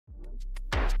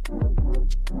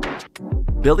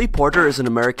Billy Porter is an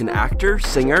American actor,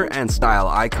 singer, and style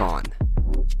icon.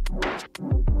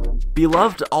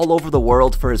 Beloved all over the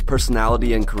world for his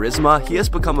personality and charisma, he has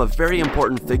become a very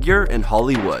important figure in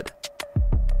Hollywood.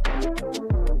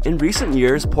 In recent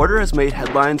years, Porter has made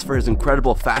headlines for his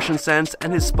incredible fashion sense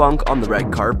and his spunk on the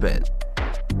red carpet.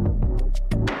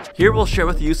 Here we'll share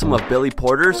with you some of Billy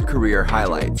Porter's career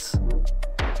highlights.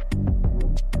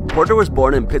 Porter was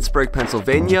born in Pittsburgh,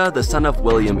 Pennsylvania, the son of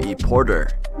William E. Porter.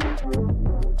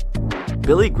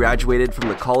 Billy graduated from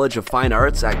the College of Fine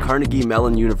Arts at Carnegie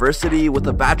Mellon University with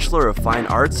a Bachelor of Fine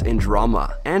Arts in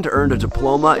Drama, and earned a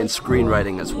diploma in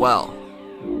screenwriting as well.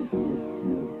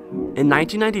 In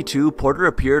 1992, Porter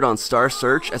appeared on Star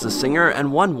Search as a singer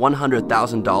and won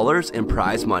 $100,000 in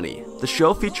prize money. The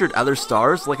show featured other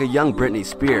stars like a young Britney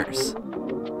Spears.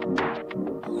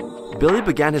 Billy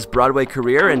began his Broadway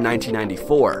career in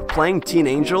 1994, playing Teen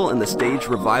Angel in the stage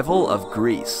revival of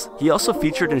Grease. He also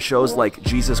featured in shows like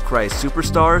Jesus Christ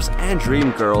Superstars and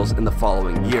Dreamgirls in the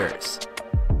following years.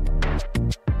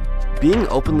 Being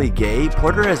openly gay,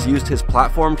 Porter has used his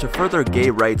platform to further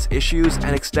gay rights issues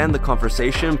and extend the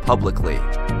conversation publicly.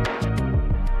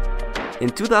 In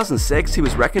 2006, he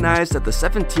was recognized at the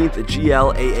 17th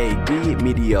GLAAD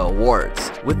Media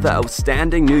Awards with the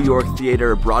Outstanding New York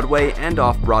Theater Broadway and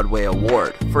Off-Broadway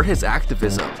Award for his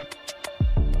activism.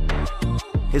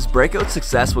 His breakout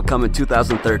success would come in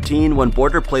 2013 when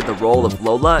Porter played the role of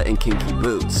Lola in Kinky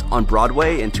Boots on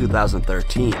Broadway in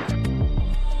 2013.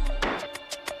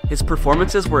 His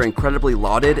performances were incredibly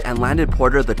lauded and landed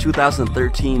Porter the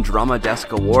 2013 Drama Desk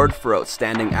Award for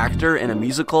Outstanding Actor in a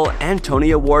Musical and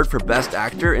Tony Award for Best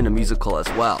Actor in a Musical as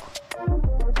well.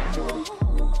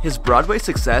 His Broadway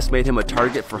success made him a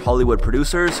target for Hollywood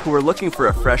producers who were looking for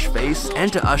a fresh face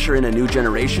and to usher in a new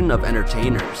generation of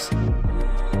entertainers.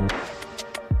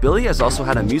 Billy has also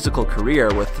had a musical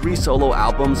career with 3 solo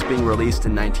albums being released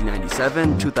in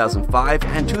 1997, 2005,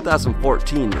 and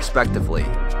 2014 respectively.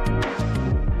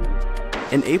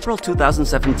 In April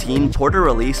 2017, Porter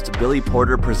released Billy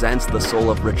Porter Presents The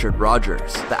Soul of Richard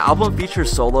Rodgers. The album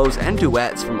features solos and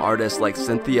duets from artists like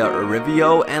Cynthia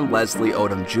Erivo and Leslie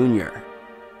Odom Jr.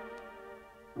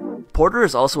 Porter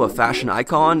is also a fashion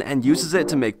icon and uses it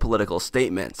to make political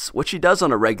statements, which he does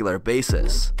on a regular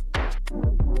basis.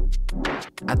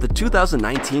 At the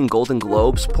 2019 Golden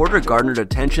Globes, Porter garnered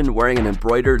attention wearing an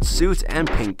embroidered suit and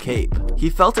pink cape. He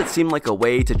felt it seemed like a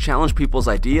way to challenge people's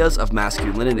ideas of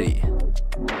masculinity.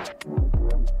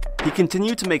 He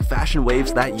continued to make fashion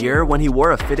waves that year when he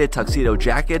wore a fitted tuxedo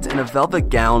jacket and a velvet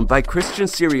gown by Christian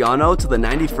Siriano to the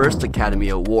 91st Academy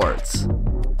Awards.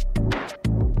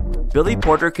 Billy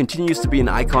Porter continues to be an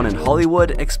icon in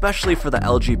Hollywood, especially for the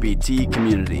LGBT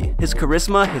community. His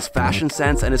charisma, his fashion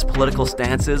sense, and his political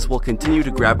stances will continue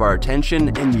to grab our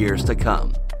attention in years to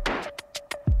come.